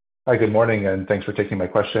 Hi, good morning, and thanks for taking my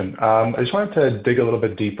question. I just wanted to dig a little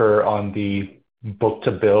bit deeper on the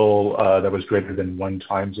book-to-bill that was greater than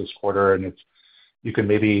 1x this quarter, and if you can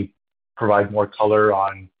maybe provide more color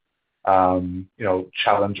on,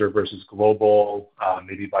 Challenger versus global,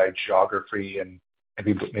 maybe by geography and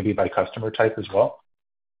maybe by customer type as well.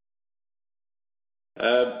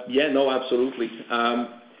 Absolutely.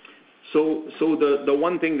 So the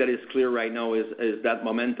one thing that is clear right now is that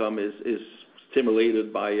momentum is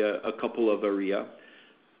stimulated by a couple of areas.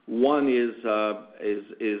 One is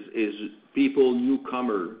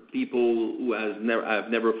newcomer people who have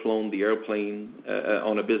never flown the airplane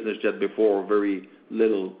on a business jet before, very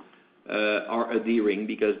little, are adhering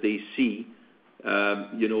because they see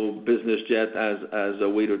business jet as a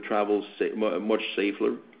way to travel much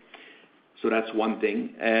safer. So that's one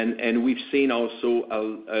thing. And we've seen also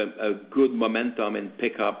a good momentum and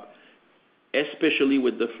pickup, especially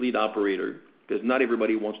with the fleet operator, because not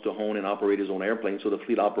everybody wants to own and operate his own airplane, so the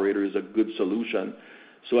fleet operator is a good solution.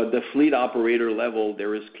 So at the fleet operator level,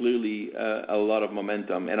 there is clearly a lot of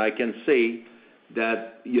momentum. And I can say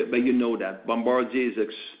that, but that Bombardier is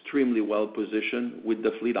extremely well positioned with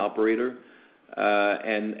the fleet operator,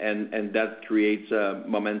 and that creates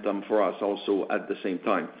momentum for us also at the same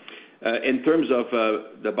time. In terms of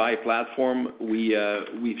the buy platform,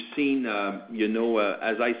 we've seen,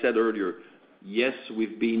 as I said earlier, yes,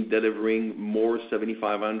 we've been delivering more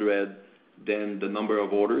 7,500 than the number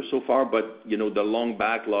of orders so far, but the long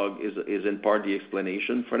backlog is in part the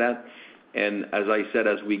explanation for that. And as I said,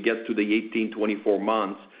 as we get to the 18-24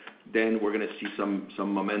 months, then we're going to see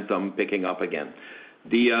some momentum picking up again.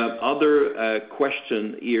 The other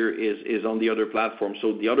question here is on the other platform.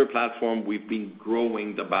 So the other platform, we've been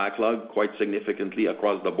growing the backlog quite significantly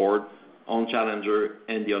across the board on Challenger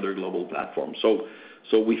and the other global platform. So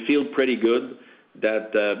we feel pretty good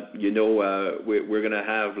that we're going to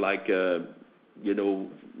have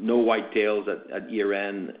no white tails at year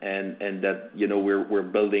end, and that we're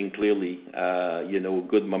building clearly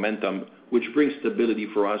good momentum, which brings stability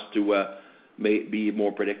for us to be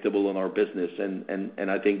more predictable in our business.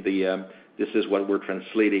 And I think this is what we're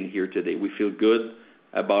translating here today. We feel good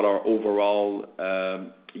about our overall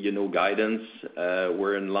guidance.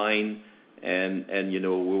 We're in line. And we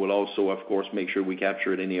will also, of course, make sure we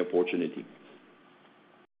capture any opportunity.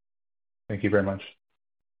 Thank you very much.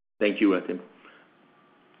 Thank you, Tim.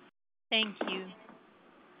 Thank you.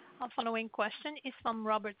 Our following question is from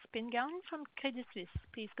Robert Spingarn from Credit Suisse.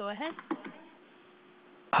 Please go ahead.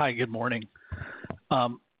 Hi, good morning.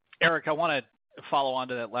 Éric, I want to follow on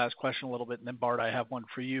to that last question a little bit, and then Bart, I have one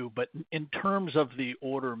for you. But in terms of the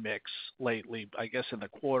order mix lately, I guess in the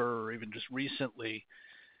quarter or even just recently,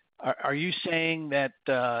 are you saying that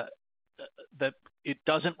that it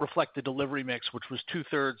doesn't reflect the delivery mix, which was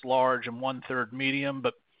 2/3 large and 1/3 medium,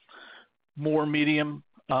 but more medium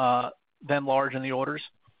than large in the orders?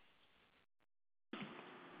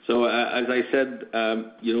 So as I said,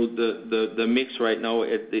 the mix right now,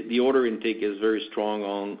 the order intake is very strong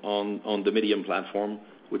on the medium platform,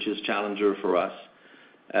 which is Challenger for us,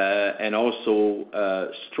 and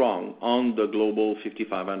also strong on the global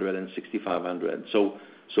 5,500 and 6,500. So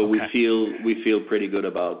okay. we feel pretty good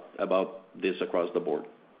about this across the board.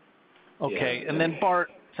 Okay, and then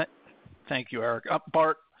Bart, thank you, Éric.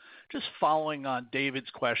 Bart, just following on David's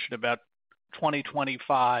question about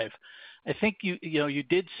 2025, I think you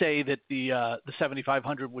did say that the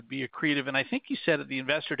 7,500 would be accretive, and I think you said at the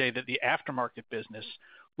Investor Day that the aftermarket business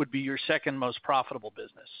would be your second most profitable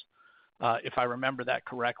business, if I remember that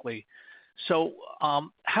correctly. So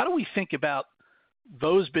how do we think about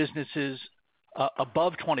those businesses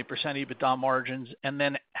above 20% EBITDA margins, and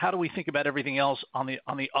then how do we think about everything else on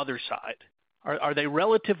the other side? Are they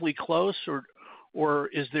relatively close, or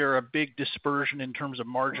is there a big dispersion in terms of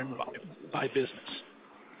margin by business?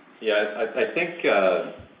 Yeah, I think,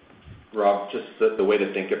 Rob, just the way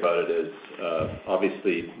to think about it is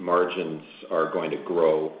obviously margins are going to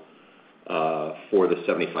grow for the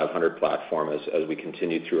 7,500 platform as we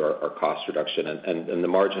continue through our cost reduction. And the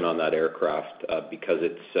margin on that aircraft, because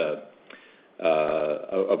it's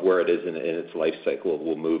of where it is in its life cycle,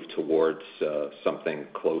 will move towards something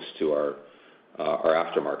close to our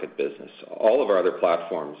aftermarket business. All of our other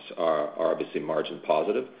platforms are obviously margin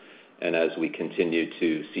positive. And as we continue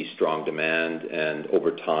to see strong demand and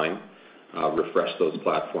over time refresh those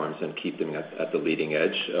platforms and keep them at the leading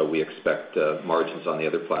edge, we expect margins on the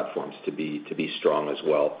other platforms to be strong as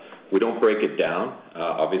well. We don't break it down,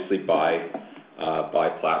 obviously, by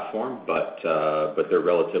platform, but they're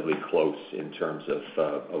relatively close in terms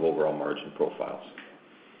of overall margin profiles.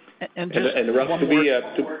 And just Rob,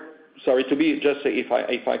 sorry, to be just say,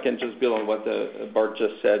 if I can just build on what Bart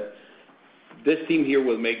just said, this team here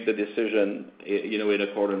will make the decision, in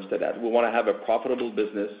accordance to that. We want to have a profitable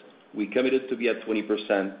business. We committed to be at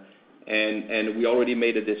 20%, and we already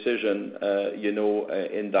made a decision,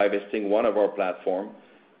 in divesting one of our platform,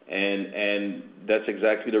 and that's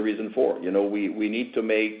exactly the reason for. We need to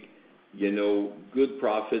make, good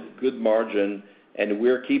profit, good margin, and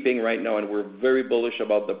we're keeping right now, and we're very bullish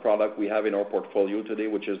about the product we have in our portfolio today,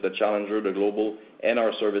 which is the Challenger, the Global, and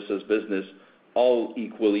our services business, all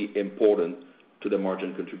equally important to the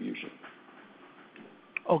margin contribution.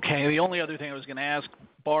 Okay. The only other thing I was going to ask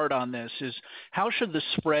Bart on this is how should the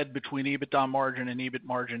spread between EBITDA margin and EBIT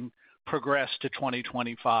margin progress to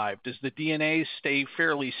 2025? Does the D&A stay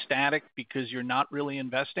fairly static because you're not really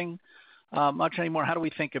investing much anymore? How do we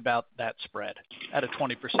think about that spread at a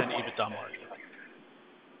 20% EBITDA margin?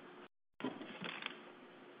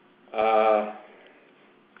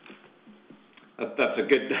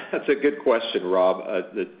 That's a good question, Rob.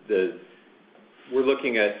 We're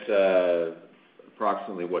looking at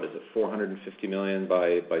approximately, what is it, $450 million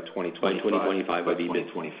by 2025? By 2025 of EBIT.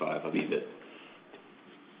 2025 of EBIT.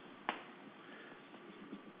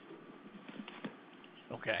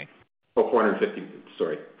 Okay. Oh, 450,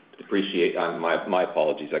 sorry. Depreciate. My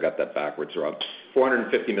apologies. I got that backwards, Rob.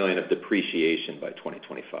 $450 million of depreciation by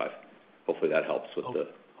 2025. Hopefully that helps with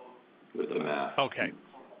the math. Okay.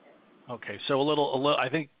 So I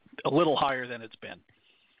think a little higher than it's been.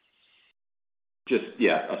 Just,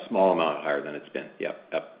 a small amount higher than it's been.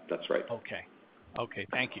 Yep, that's right. Okay,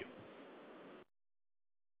 thank you.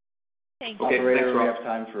 Thank you. Okay, Operator, we have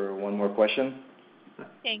time for one more question.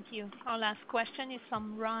 Thank you. Our last question is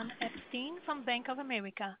from Ron Epstein from Bank of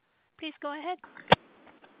America. Please go ahead.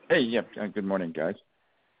 Hey, yeah. Good morning, guys.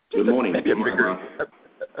 Good morning. Maybe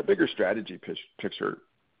a bigger strategy picture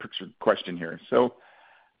question here. So,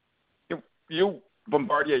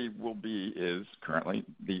 Bombardier is currently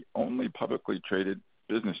the only publicly traded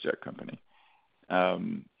business jet company.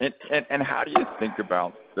 And how do you think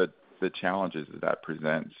about the challenges that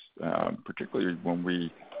presents, particularly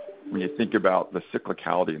when you think about the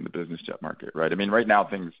cyclicality in the business jet market, right? I mean, right now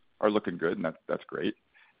things are looking good, and that's great.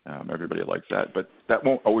 Everybody likes that, but that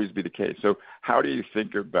won't always be the case. So how do you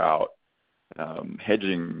think about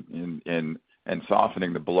hedging and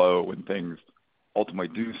softening the blow when things ultimately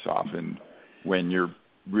do soften when you're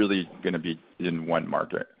really going to be in one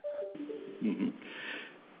market? Mm-hmm.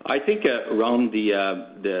 I think around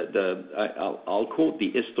I'll quote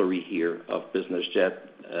the history here of business jet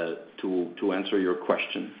to answer your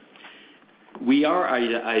question. We are,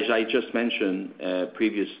 as I just mentioned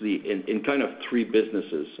previously, in kind of three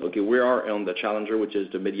businesses. Okay, we are on the Challenger, which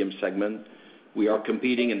is the medium segment. We are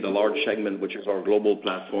competing in the large segment, which is our global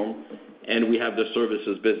platform, and we have the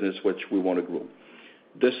services business, which we want to grow.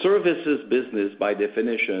 The services business, by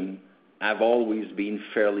definition, have always been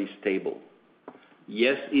fairly stable.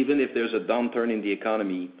 Yes, even if there's a downturn in the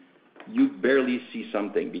economy, you barely see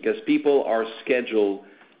something because people are scheduled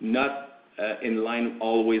not in line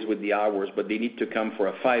always with the hours, but they need to come for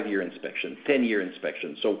a 5-year inspection, 10-year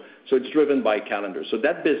inspection. So it's driven by calendar. So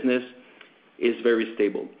that business is very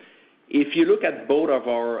stable. If you look at both of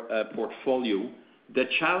our portfolio, the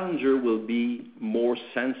Challenger will be more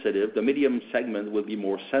sensitive. The medium segment will be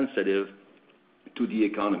more sensitive to the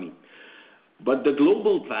economy. But the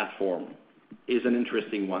global platform is an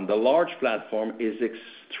interesting one. The large platform is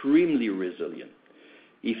extremely resilient.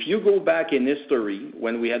 If you go back in history,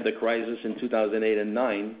 when we had the crisis in 2008 and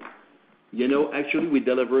 9, actually we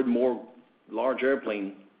delivered more large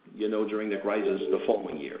airplane, during the crisis the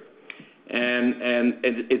following year. And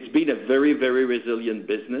it's been a very, very resilient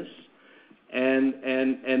business. And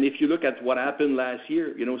if you look at what happened last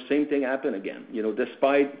year, same thing happened again.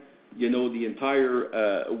 Despite, the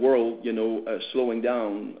entire world, slowing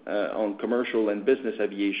down on commercial and business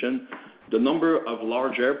aviation, the number of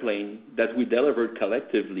large airplanes that we delivered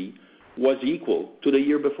collectively was equal to the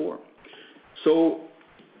year before. So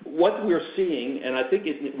what we're seeing, and I think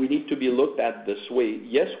we need to be looked at this way,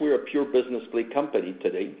 yes, we're a pure business play company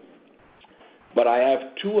today, but I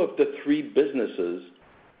have 2 of the 3 businesses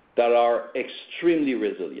that are extremely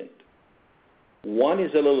resilient. One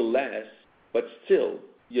is a little less, but still,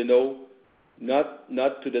 not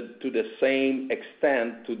to the same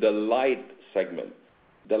extent to the light segment.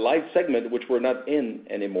 The light segment, which we're not in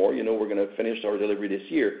anymore, we're going to finish our delivery this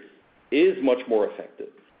year, is much more effective.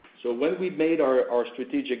 So when we made our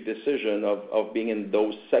strategic decision of being in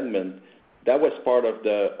those segments, that was part of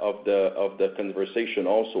the conversation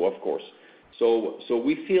also, of course. So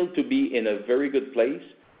we feel to be in a very good place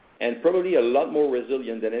and probably a lot more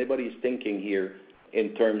resilient than anybody is thinking here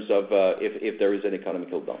in terms of if there is an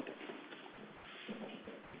economical downturn.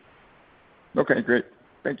 Okay, great.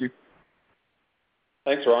 Thank you.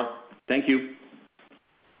 Thanks, Ron. Thank you.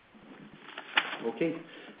 Okay.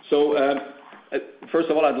 So, first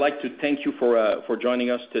of all, I'd like to thank you for joining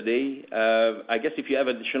us today. I guess if you have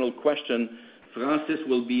additional question, Francis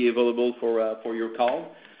will be available for your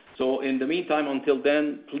call. So in the meantime, until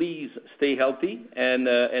then, please stay healthy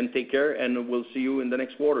and take care, and we'll see you in the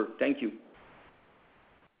next quarter. Thank you.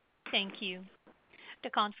 Thank you. The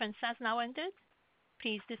conference has now ended.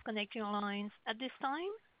 Please disconnect your lines at this time,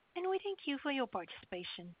 and we thank you for your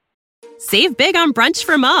participation. Save big on brunch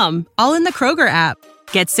for mom, all in the Kroger app.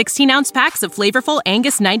 Get 16-ounce packs of flavorful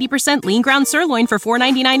Angus 90% lean ground sirloin for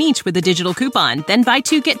 $4.99 each with a digital coupon. Then buy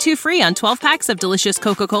 2, get 2 free on 12 packs of delicious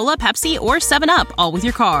Coca-Cola, Pepsi, or 7-Up, all with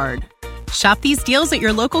your card. Shop these deals at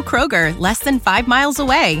your local Kroger, less than 5 miles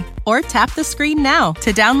away. Or tap the screen now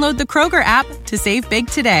to download the Kroger app to save big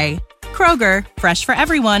today. Kroger, fresh for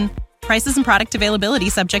everyone. Prices and product availability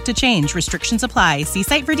subject to change. Restrictions apply. See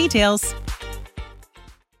site for details.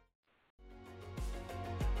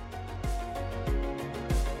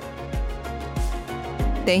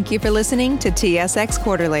 Thank you for listening to TSX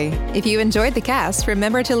Quarterly. If you enjoyed the cast,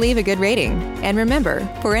 remember to leave a good rating. And remember,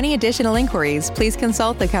 for any additional inquiries, please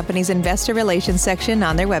consult the company's investor relations section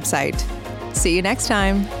on their website. See you next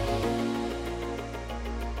time.